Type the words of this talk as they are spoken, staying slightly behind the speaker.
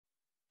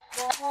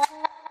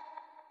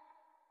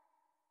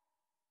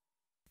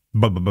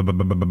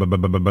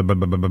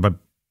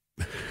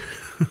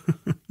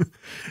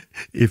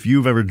If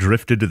you've ever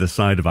drifted to the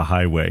side of a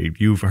highway,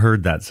 you've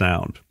heard that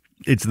sound.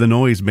 It's the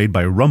noise made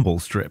by rumble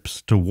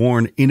strips to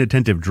warn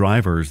inattentive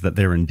drivers that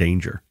they're in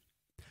danger.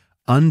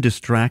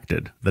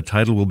 Undistracted, the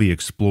title we'll be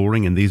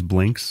exploring in these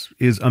blinks,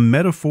 is a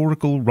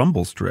metaphorical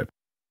rumble strip.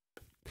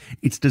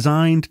 It's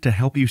designed to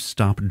help you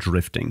stop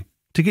drifting,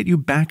 to get you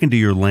back into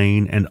your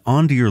lane and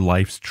onto your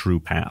life's true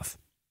path.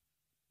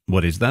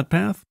 What is that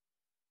path?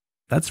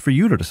 That's for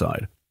you to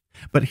decide.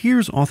 But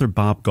here's author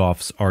Bob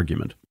Goff's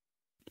argument.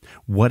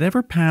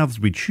 Whatever paths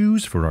we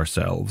choose for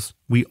ourselves,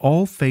 we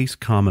all face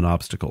common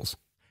obstacles.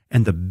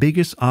 And the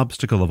biggest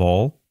obstacle of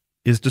all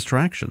is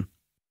distraction.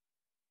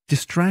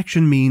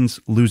 Distraction means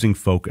losing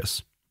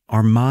focus.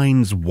 Our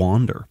minds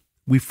wander.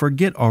 We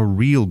forget our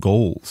real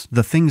goals,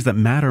 the things that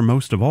matter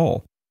most of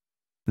all.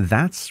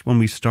 That's when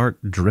we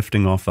start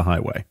drifting off the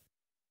highway.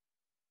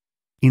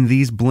 In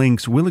these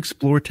blinks, we'll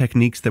explore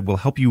techniques that will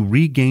help you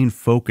regain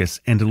focus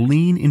and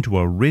lean into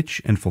a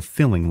rich and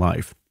fulfilling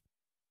life.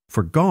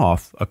 For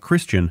Goff, a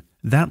Christian,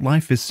 that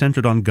life is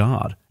centered on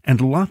God,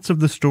 and lots of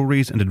the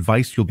stories and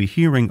advice you'll be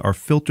hearing are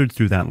filtered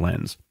through that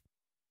lens.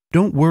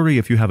 Don't worry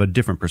if you have a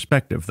different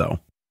perspective, though.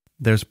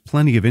 There's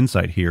plenty of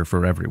insight here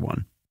for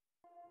everyone.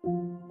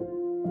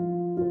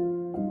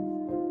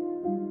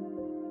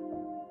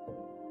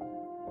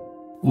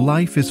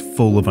 Life is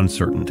full of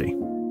uncertainty.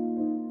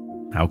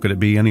 How could it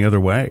be any other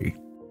way?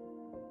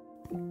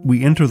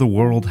 We enter the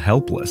world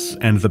helpless,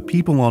 and the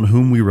people on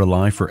whom we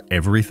rely for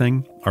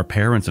everything, our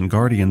parents and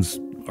guardians,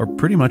 are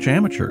pretty much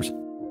amateurs.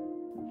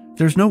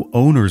 There's no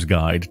owner's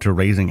guide to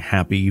raising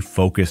happy,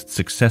 focused,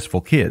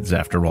 successful kids,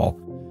 after all.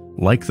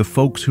 Like the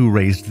folks who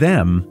raised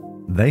them,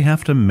 they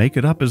have to make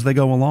it up as they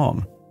go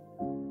along.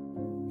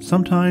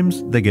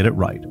 Sometimes they get it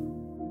right.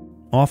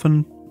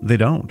 Often they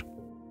don't.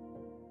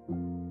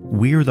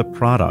 We're the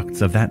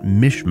products of that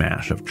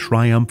mishmash of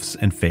triumphs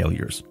and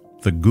failures,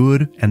 the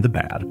good and the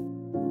bad.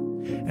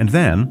 And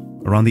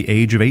then, around the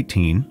age of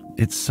 18,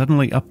 it's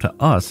suddenly up to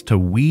us to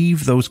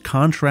weave those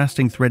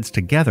contrasting threads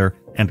together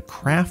and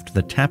craft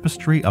the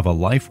tapestry of a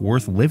life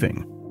worth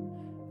living.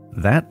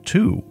 That,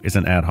 too, is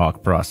an ad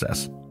hoc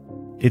process.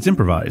 It's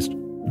improvised,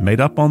 made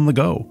up on the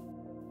go.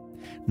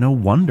 No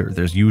wonder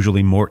there's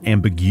usually more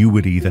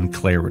ambiguity than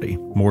clarity,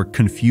 more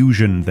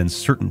confusion than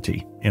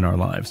certainty in our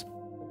lives.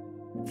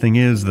 Thing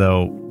is,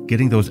 though,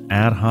 getting those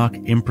ad hoc,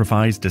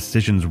 improvised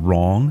decisions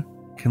wrong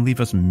can leave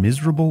us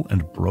miserable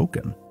and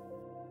broken.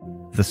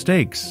 The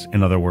stakes,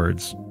 in other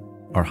words,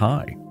 are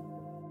high.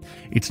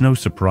 It's no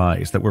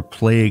surprise that we're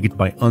plagued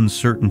by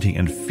uncertainty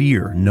and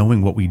fear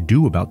knowing what we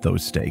do about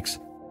those stakes.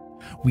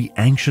 We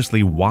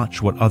anxiously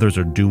watch what others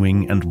are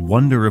doing and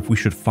wonder if we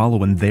should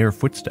follow in their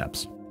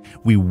footsteps.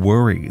 We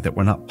worry that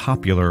we're not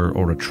popular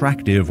or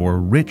attractive or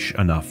rich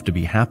enough to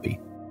be happy.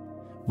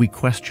 We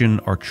question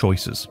our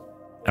choices,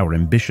 our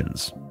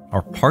ambitions,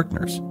 our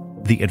partners,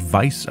 the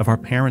advice of our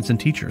parents and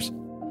teachers.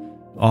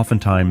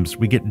 Oftentimes,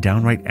 we get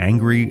downright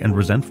angry and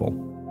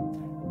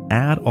resentful.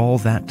 Add all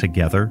that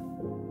together,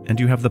 and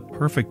you have the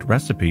perfect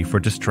recipe for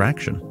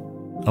distraction.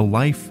 A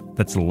life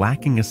that's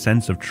lacking a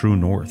sense of true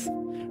north,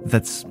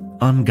 that's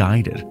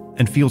unguided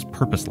and feels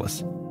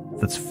purposeless,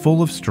 that's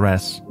full of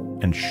stress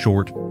and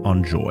short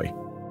on joy.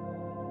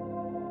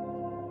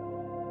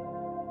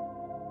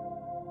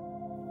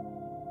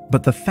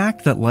 But the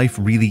fact that life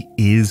really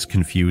is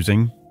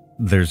confusing,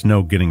 there's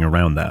no getting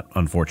around that,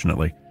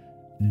 unfortunately,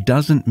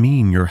 doesn't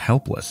mean you're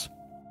helpless.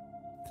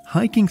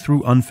 Hiking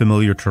through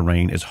unfamiliar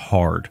terrain is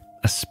hard,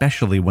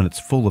 especially when it's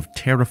full of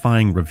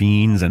terrifying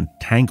ravines and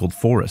tangled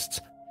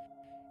forests.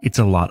 It's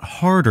a lot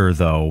harder,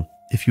 though,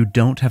 if you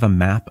don't have a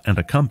map and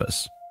a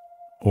compass.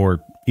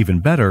 Or,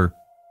 even better,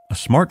 a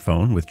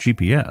smartphone with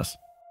GPS.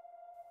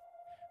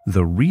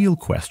 The real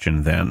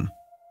question, then,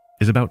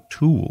 is about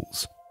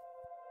tools.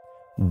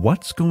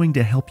 What's going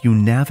to help you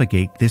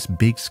navigate this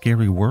big,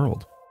 scary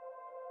world?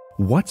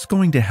 What's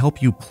going to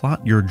help you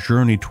plot your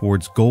journey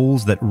towards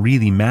goals that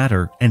really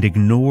matter and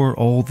ignore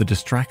all the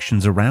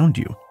distractions around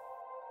you?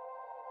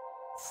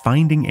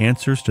 Finding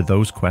answers to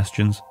those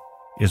questions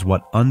is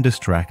what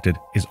Undistracted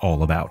is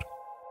all about.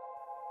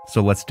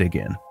 So let's dig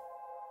in.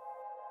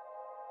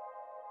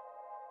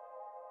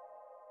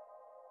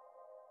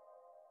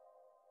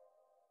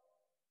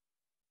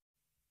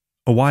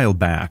 A while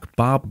back,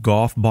 Bob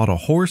Goff bought a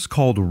horse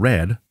called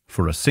Red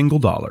for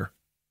 $1.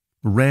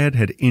 Red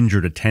had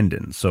injured a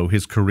tendon, so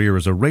his career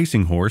as a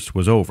racing horse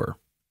was over.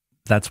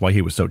 That's why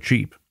he was so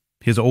cheap.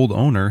 His old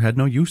owner had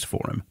no use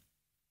for him.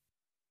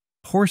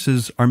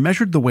 Horses are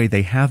measured the way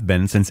they have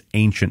been since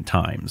ancient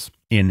times,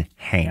 in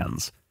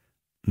hands.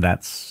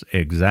 That's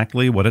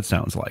exactly what it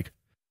sounds like.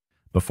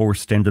 Before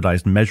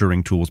standardized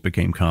measuring tools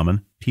became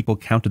common, people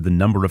counted the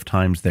number of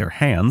times their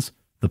hands,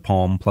 the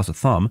palm plus a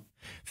thumb,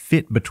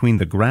 fit between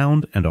the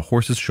ground and a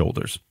horse's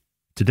shoulders.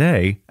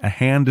 Today, a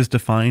hand is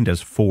defined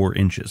as 4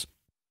 inches.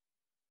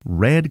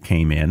 Red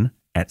came in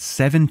at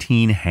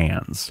 17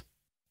 hands.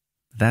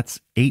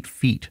 That's 8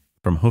 feet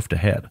from hoof to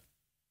head.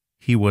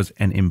 He was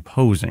an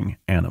imposing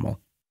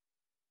animal,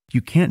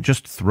 You can't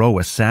just throw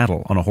a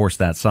saddle on a horse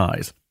that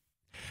size.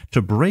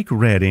 To break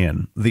Red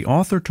in, the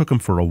author took him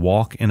for a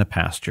walk in a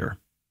pasture.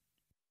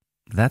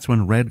 That's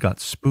when Red got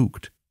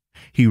spooked.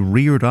 He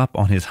reared up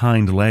on his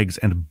hind legs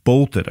and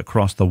bolted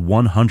across the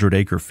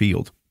 100-acre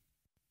field.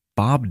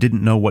 Bob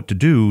didn't know what to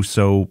do,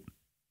 so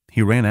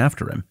he ran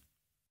after him.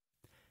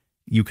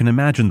 You can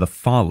imagine the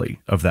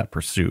folly of that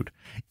pursuit.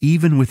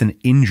 Even with an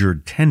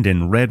injured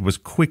tendon, Red was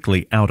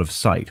quickly out of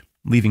sight,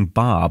 leaving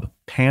Bob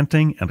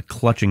panting and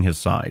clutching his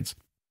sides.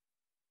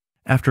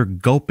 After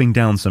gulping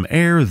down some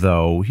air,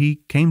 though,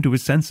 he came to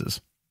his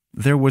senses.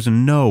 There was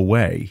no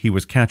way he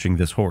was catching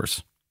this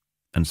horse.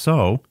 And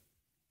so,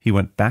 he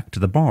went back to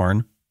the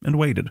barn and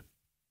waited.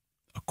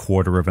 A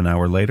quarter of an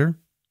hour later,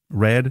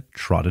 Red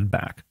trotted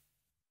back.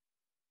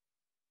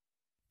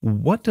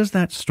 What does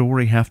that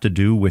story have to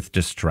do with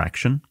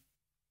distraction?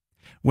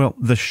 Well,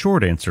 the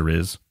short answer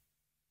is,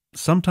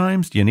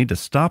 sometimes you need to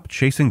stop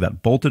chasing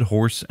that bolted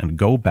horse and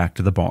go back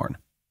to the barn.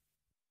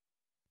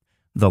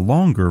 The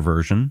longer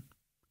version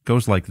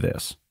goes like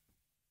this.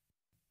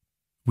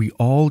 We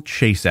all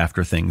chase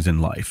after things in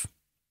life.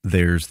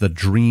 There's the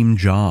dream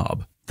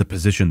job, the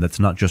position that's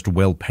not just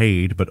well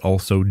paid but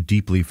also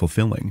deeply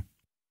fulfilling.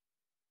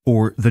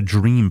 Or the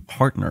dream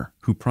partner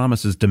who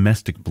promises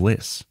domestic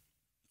bliss.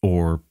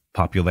 Or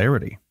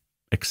popularity,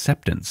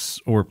 acceptance,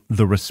 or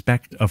the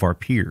respect of our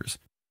peers.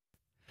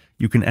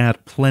 You can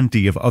add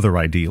plenty of other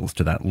ideals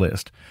to that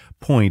list.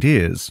 Point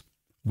is,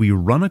 we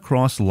run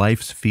across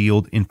life's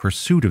field in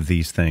pursuit of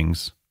these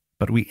things,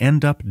 but we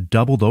end up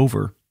doubled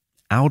over,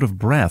 out of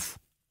breath,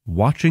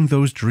 watching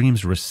those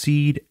dreams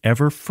recede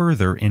ever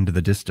further into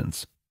the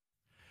distance.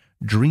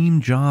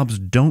 Dream jobs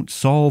don't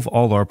solve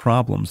all our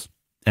problems,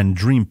 and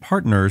dream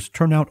partners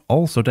turn out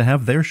also to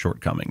have their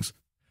shortcomings.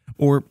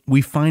 Or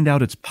we find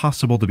out it's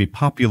possible to be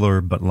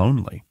popular but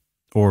lonely,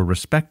 or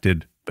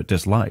respected but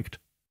disliked.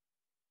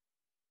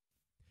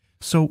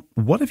 So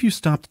what if you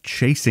stopped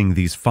chasing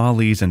these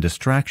follies and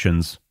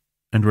distractions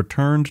and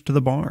returned to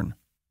the barn?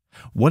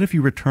 What if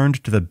you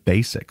returned to the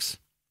basics,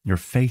 your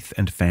faith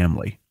and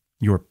family,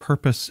 your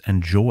purpose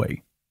and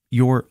joy,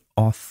 your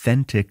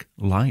authentic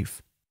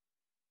life?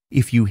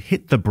 If you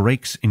hit the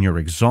brakes in your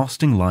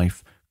exhausting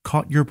life,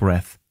 caught your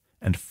breath,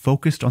 and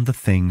focused on the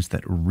things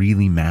that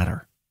really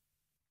matter.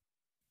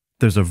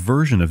 There's a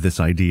version of this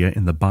idea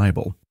in the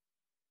Bible.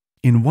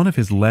 In one of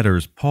his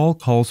letters, Paul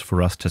calls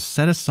for us to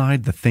set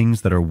aside the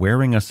things that are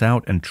wearing us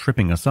out and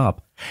tripping us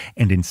up,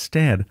 and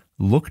instead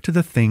look to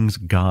the things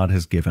God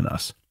has given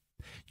us.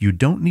 You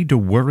don't need to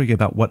worry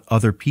about what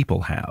other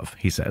people have,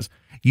 he says.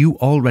 You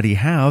already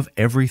have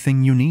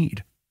everything you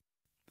need.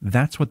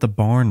 That's what the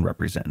barn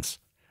represents,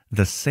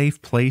 the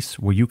safe place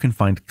where you can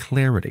find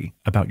clarity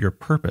about your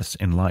purpose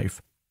in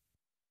life.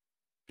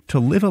 To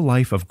live a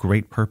life of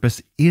great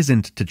purpose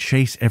isn't to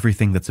chase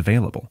everything that's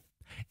available.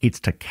 It's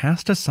to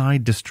cast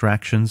aside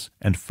distractions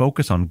and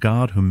focus on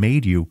God who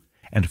made you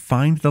and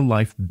find the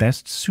life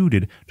best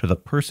suited to the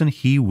person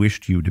He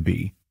wished you to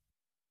be.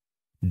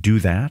 Do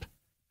that,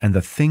 and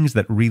the things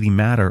that really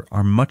matter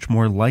are much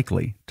more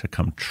likely to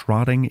come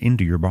trotting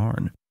into your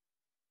barn.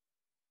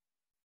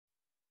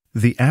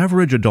 The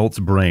average adult's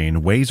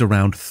brain weighs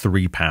around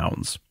 3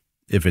 pounds.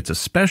 If it's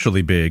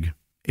especially big,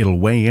 it'll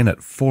weigh in at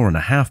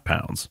 4.5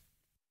 pounds.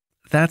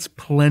 That's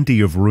plenty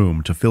of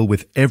room to fill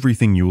with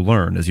everything you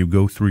learn as you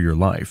go through your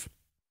life.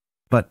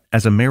 But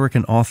as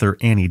American author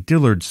Annie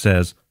Dillard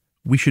says,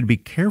 we should be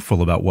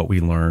careful about what we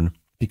learn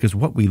because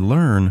what we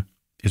learn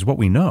is what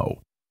we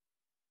know.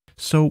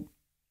 So,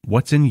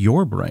 what's in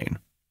your brain?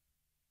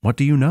 What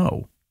do you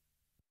know?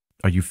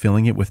 Are you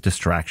filling it with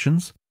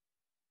distractions?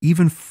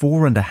 Even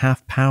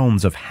 4.5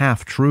 pounds of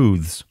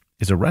half-truths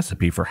is a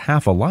recipe for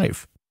half a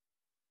life.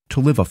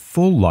 To live a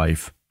full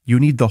life, you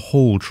need the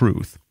whole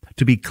truth.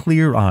 To be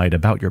clear-eyed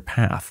about your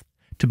path,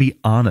 to be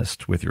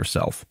honest with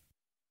yourself.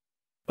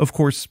 Of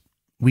course,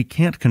 we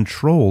can't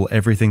control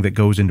everything that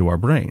goes into our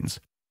brains.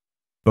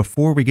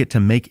 Before we get to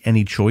make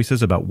any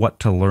choices about what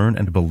to learn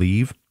and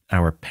believe,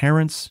 our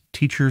parents,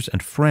 teachers,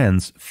 and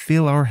friends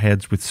fill our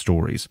heads with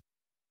stories.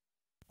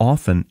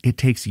 Often, it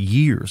takes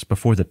years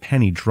before the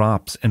penny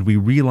drops and we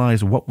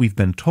realize what we've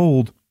been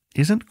told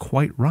isn't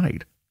quite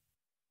right.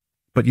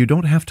 But you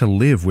don't have to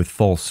live with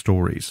false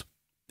stories.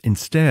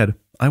 Instead,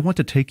 I want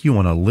to take you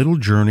on a little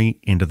journey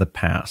into the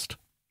past.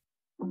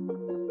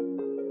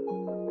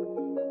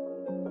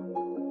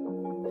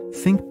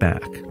 Think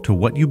back to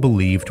what you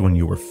believed when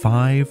you were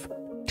 5,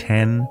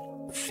 10,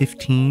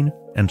 15,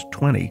 and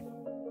 20.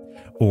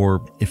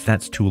 Or, if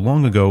that's too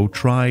long ago,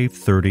 try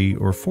 30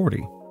 or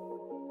 40.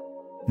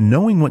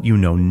 Knowing what you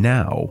know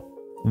now,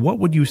 what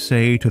would you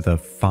say to the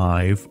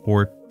 5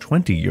 or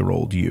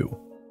 20-year-old you?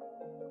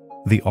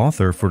 The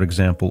author, for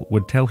example,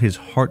 would tell his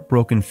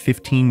heartbroken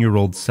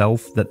 15-year-old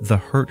self that the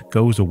hurt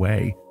goes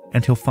away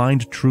and he'll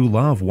find true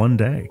love one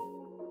day.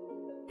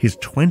 His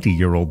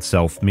 20-year-old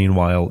self,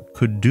 meanwhile,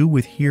 could do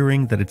with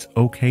hearing that it's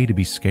okay to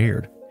be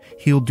scared.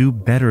 He'll do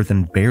better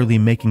than barely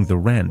making the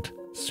rent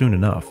soon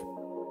enough.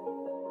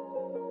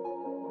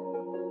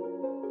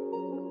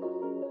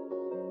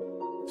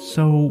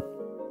 So,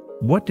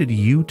 What did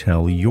you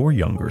tell your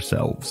younger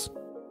selves?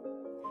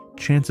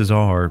 Chances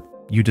are,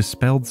 you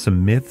dispelled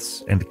some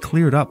myths and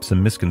cleared up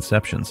some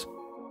misconceptions.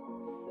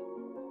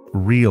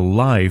 Real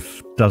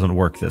life doesn't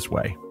work this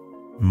way.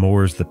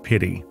 More's the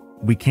pity.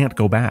 We can't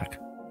go back.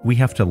 We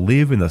have to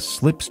live in the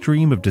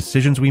slipstream of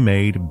decisions we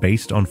made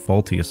based on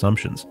faulty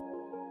assumptions.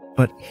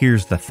 But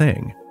here's the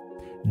thing.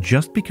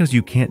 Just because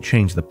you can't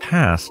change the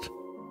past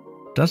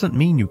doesn't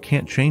mean you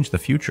can't change the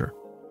future.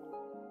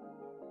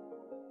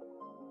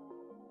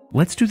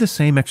 Let's do the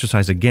same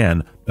exercise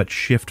again, but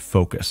shift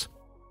focus.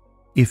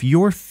 If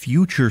your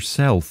future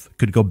self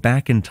could go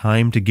back in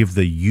time to give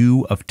the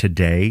you of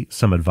today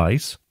some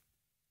advice,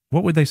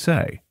 what would they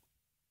say?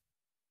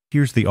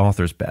 Here's the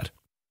author's bet.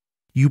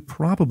 You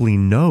probably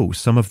know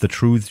some of the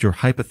truths your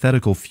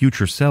hypothetical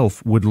future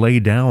self would lay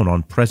down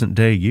on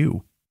present-day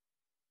you.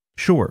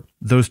 Sure,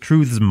 those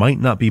truths might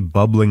not be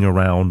bubbling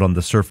around on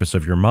the surface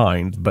of your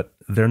mind, but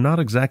they're not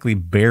exactly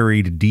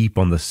buried deep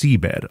on the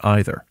seabed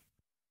either.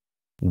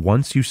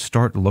 Once you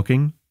start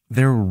looking,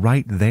 they're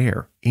right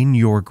there, in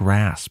your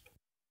grasp.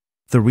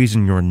 The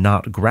reason you're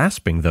not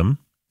grasping them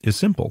is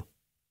simple.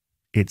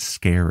 It's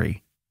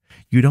scary.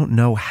 You don't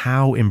know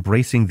how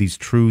embracing these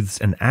truths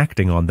and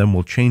acting on them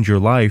will change your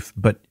life,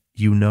 but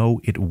you know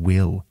it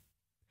will.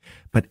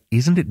 But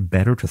isn't it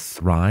better to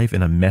thrive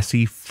in a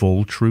messy,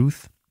 full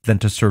truth than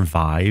to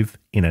survive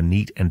in a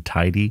neat and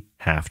tidy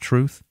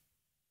half-truth?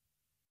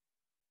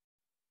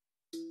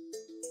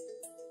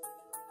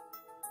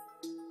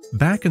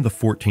 Back in the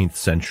 14th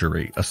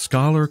century, a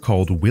scholar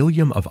called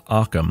William of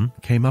Ockham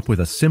came up with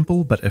a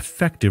simple but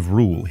effective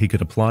rule he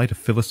could apply to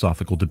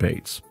philosophical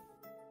debates.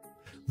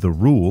 The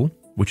rule,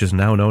 which is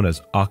now known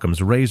as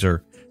Occam's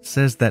razor,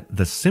 says that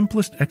the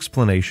simplest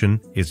explanation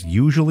is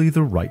usually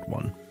the right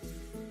one.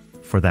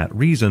 For that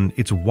reason,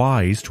 it's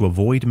wise to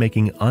avoid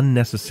making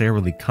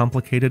unnecessarily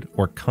complicated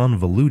or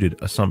convoluted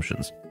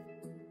assumptions.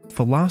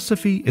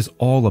 Philosophy is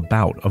all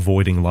about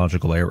avoiding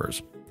logical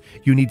errors.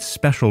 You need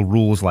special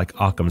rules like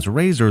Occam's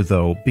razor,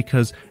 though,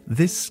 because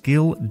this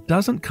skill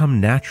doesn't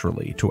come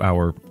naturally to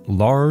our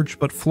large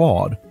but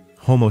flawed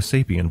Homo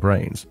sapien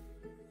brains.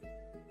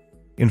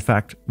 In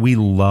fact, we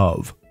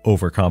love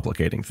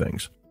overcomplicating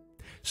things.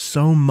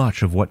 So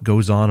much of what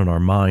goes on in our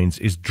minds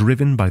is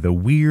driven by the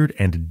weird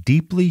and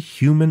deeply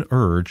human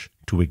urge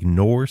to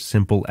ignore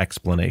simple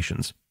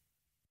explanations.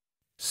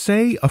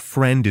 Say a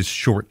friend is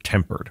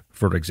short-tempered,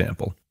 for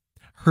example.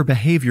 Her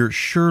behavior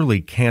surely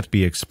can't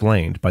be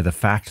explained by the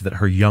fact that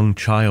her young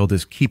child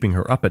is keeping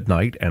her up at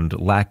night and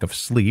lack of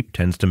sleep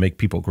tends to make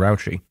people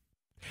grouchy.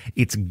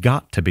 It's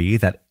got to be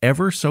that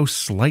ever so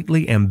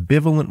slightly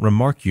ambivalent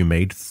remark you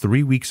made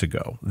 3 weeks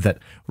ago that,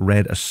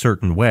 read a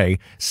certain way,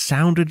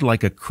 sounded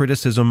like a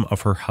criticism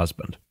of her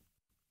husband.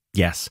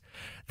 Yes,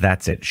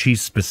 that's it.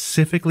 She's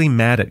specifically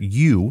mad at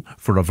you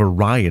for a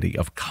variety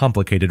of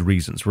complicated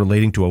reasons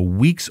relating to a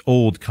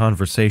weeks-old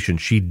conversation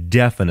she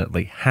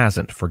definitely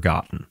hasn't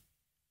forgotten.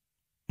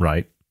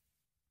 Right?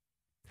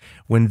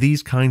 When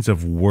these kinds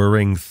of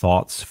whirring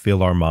thoughts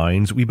fill our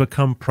minds, we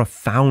become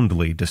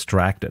profoundly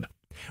distracted.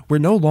 We're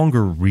no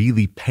longer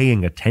really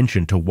paying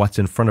attention to what's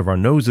in front of our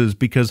noses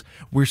because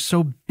we're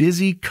so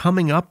busy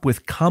coming up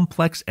with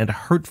complex and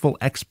hurtful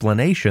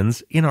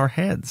explanations in our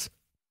heads.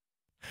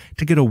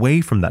 To get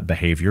away from that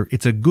behavior,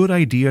 it's a good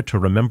idea to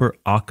remember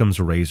Occam's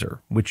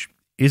razor, which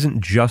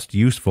isn't just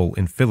useful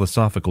in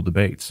philosophical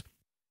debates.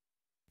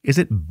 Is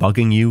it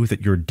bugging you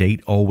that your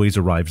date always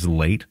arrives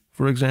late,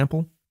 for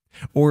example?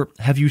 Or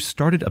have you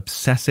started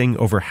obsessing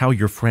over how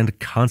your friend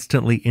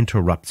constantly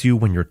interrupts you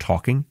when you're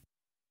talking?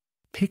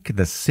 Pick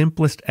the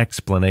simplest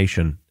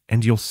explanation,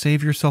 and you'll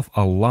save yourself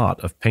a lot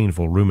of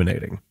painful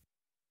ruminating.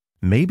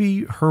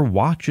 Maybe her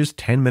watch is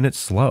 10 minutes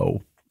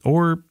slow,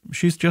 or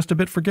she's just a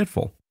bit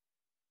forgetful.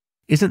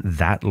 Isn't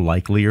that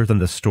likelier than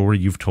the story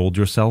you've told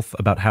yourself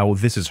about how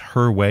this is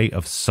her way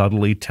of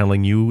subtly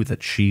telling you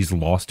that she's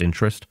lost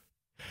interest?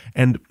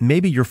 And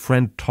maybe your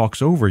friend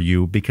talks over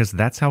you because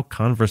that's how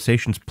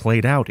conversations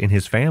played out in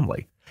his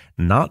family,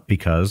 not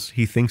because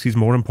he thinks he's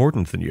more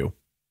important than you.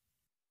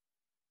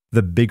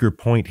 The bigger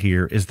point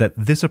here is that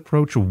this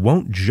approach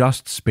won't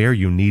just spare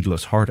you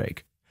needless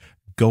heartache.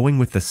 Going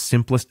with the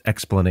simplest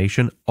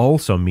explanation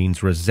also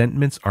means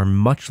resentments are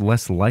much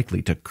less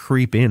likely to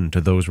creep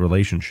into those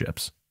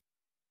relationships.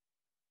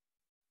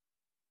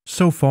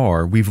 So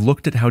far, we've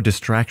looked at how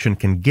distraction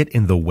can get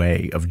in the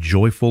way of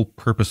joyful,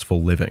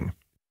 purposeful living.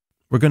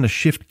 We're going to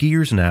shift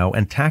gears now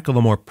and tackle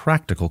a more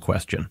practical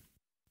question.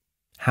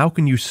 How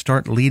can you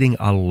start leading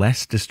a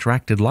less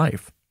distracted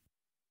life?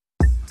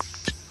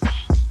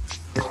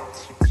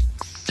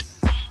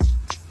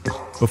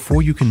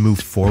 Before you can move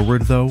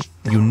forward, though,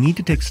 you need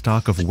to take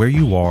stock of where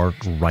you are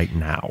right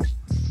now.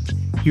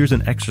 Here's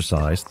an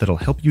exercise that'll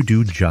help you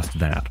do just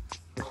that.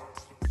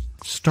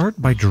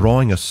 Start by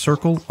drawing a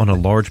circle on a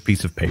large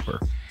piece of paper.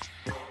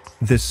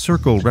 This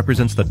circle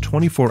represents the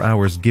 24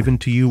 hours given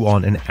to you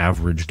on an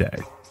average day.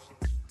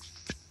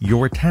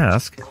 Your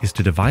task is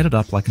to divide it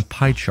up like a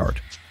pie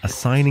chart,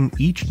 assigning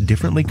each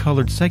differently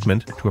colored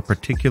segment to a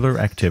particular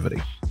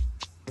activity.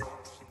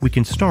 We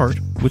can start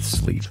with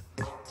sleep.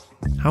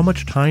 How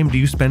much time do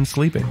you spend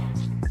sleeping?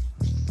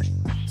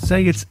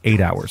 Say it's 8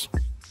 hours.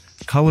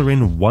 Color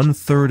in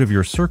 1/3 of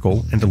your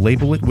circle and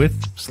label it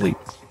with sleep.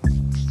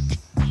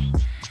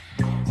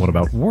 What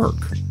about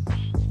work?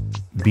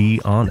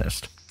 Be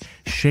honest.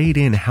 Shade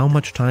in how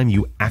much time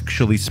you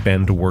actually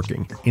spend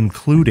working,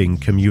 including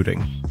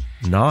commuting,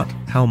 not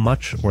how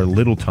much or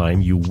little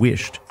time you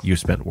wished you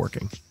spent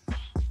working.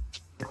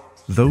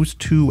 Those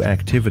two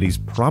activities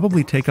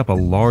probably take up a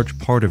large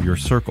part of your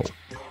circle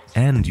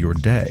and your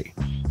day.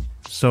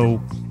 So,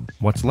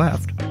 what's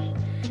left?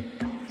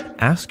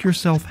 Ask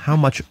yourself how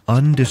much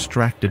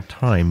undistracted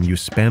time you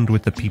spend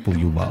with the people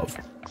you love.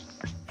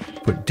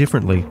 Put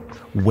differently,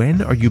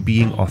 when are you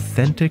being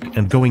authentic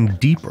and going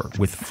deeper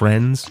with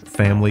friends,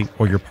 family,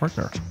 or your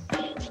partner?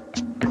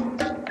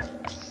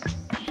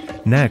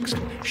 Next,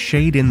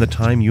 shade in the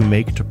time you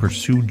make to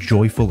pursue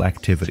joyful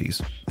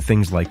activities,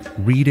 things like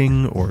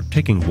reading or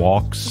taking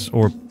walks,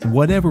 or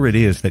whatever it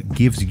is that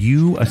gives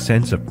you a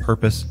sense of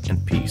purpose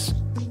and peace.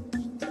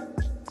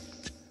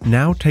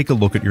 Now take a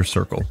look at your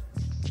circle.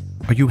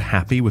 Are you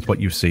happy with what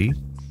you see?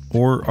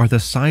 Or are the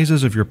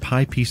sizes of your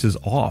pie pieces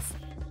off?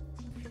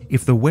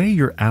 If the way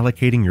you're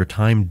allocating your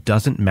time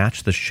doesn't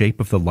match the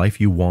shape of the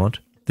life you want,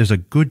 there's a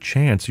good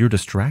chance you're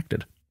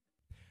distracted.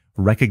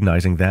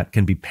 Recognizing that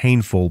can be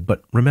painful,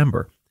 but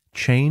remember,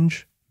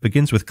 change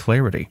begins with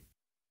clarity.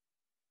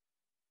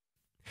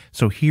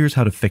 So here's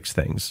how to fix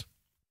things.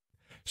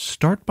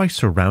 Start by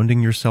surrounding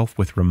yourself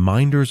with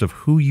reminders of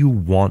who you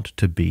want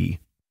to be.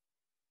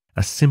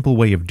 A simple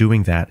way of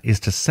doing that is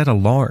to set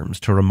alarms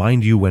to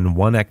remind you when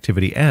one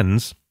activity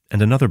ends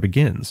and another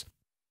begins.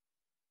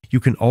 You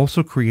can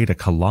also create a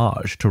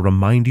collage to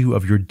remind you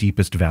of your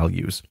deepest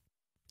values.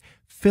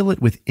 Fill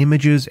it with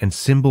images and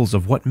symbols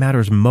of what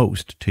matters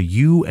most to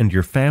you and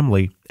your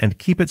family, and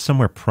keep it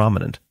somewhere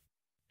prominent.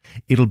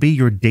 It'll be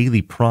your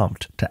daily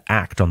prompt to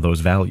act on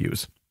those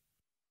values.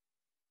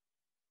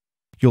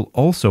 You'll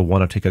also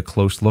want to take a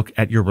close look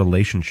at your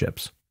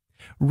relationships.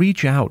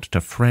 Reach out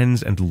to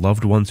friends and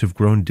loved ones who've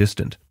grown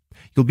distant.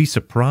 You'll be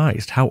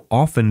surprised how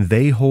often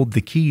they hold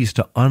the keys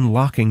to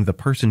unlocking the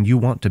person you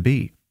want to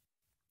be.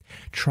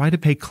 Try to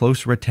pay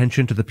closer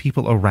attention to the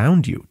people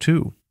around you,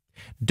 too.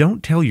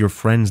 Don't tell your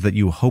friends that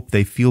you hope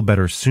they feel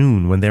better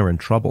soon when they're in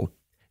trouble.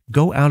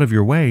 Go out of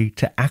your way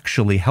to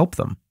actually help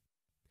them.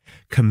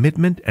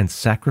 Commitment and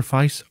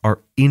sacrifice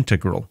are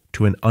integral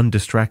to an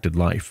undistracted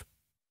life.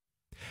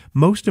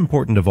 Most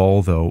important of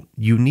all, though,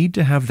 you need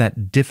to have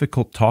that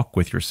difficult talk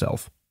with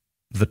yourself,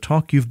 the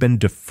talk you've been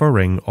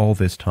deferring all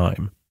this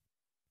time.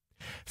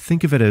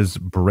 Think of it as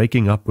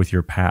breaking up with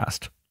your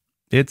past.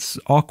 It's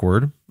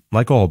awkward,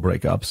 like all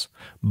breakups,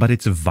 but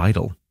it's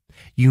vital.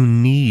 You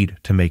need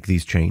to make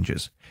these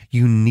changes.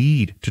 You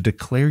need to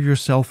declare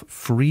yourself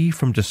free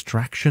from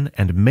distraction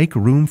and make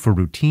room for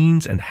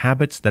routines and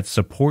habits that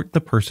support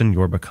the person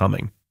you're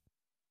becoming.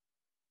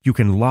 You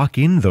can lock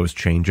in those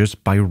changes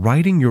by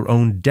writing your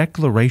own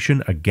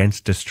declaration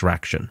against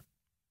distraction.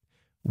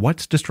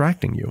 What's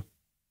distracting you?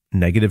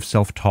 Negative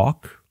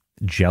self-talk?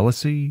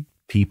 Jealousy?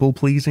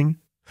 People-pleasing?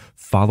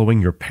 Following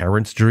your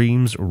parents'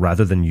 dreams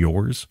rather than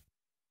yours?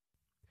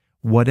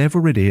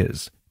 Whatever it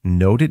is,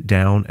 note it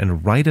down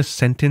and write a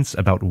sentence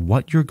about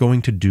what you're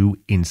going to do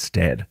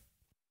instead.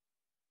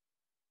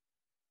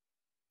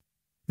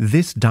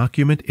 This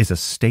document is a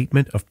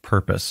statement of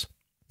purpose,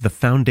 the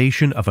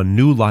foundation of a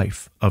new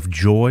life of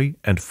joy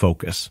and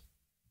focus.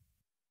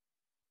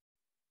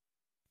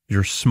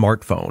 Your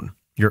smartphone,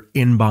 your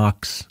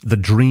inbox, the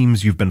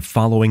dreams you've been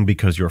following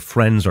because your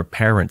friends or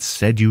parents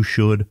said you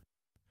should,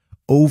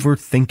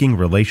 overthinking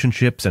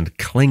relationships and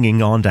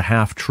clinging on to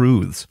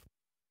half-truths.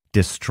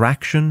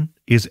 Distraction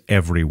is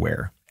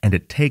everywhere, and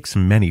it takes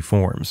many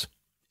forms,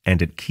 and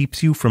it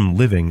keeps you from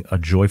living a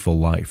joyful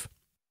life.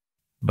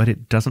 But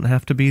it doesn't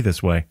have to be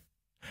this way.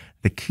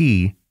 The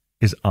key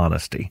is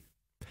honesty.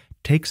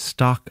 Take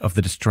stock of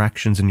the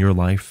distractions in your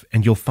life,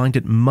 and you'll find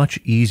it much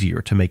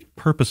easier to make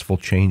purposeful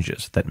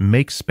changes that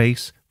make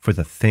space for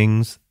the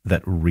things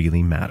that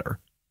really matter.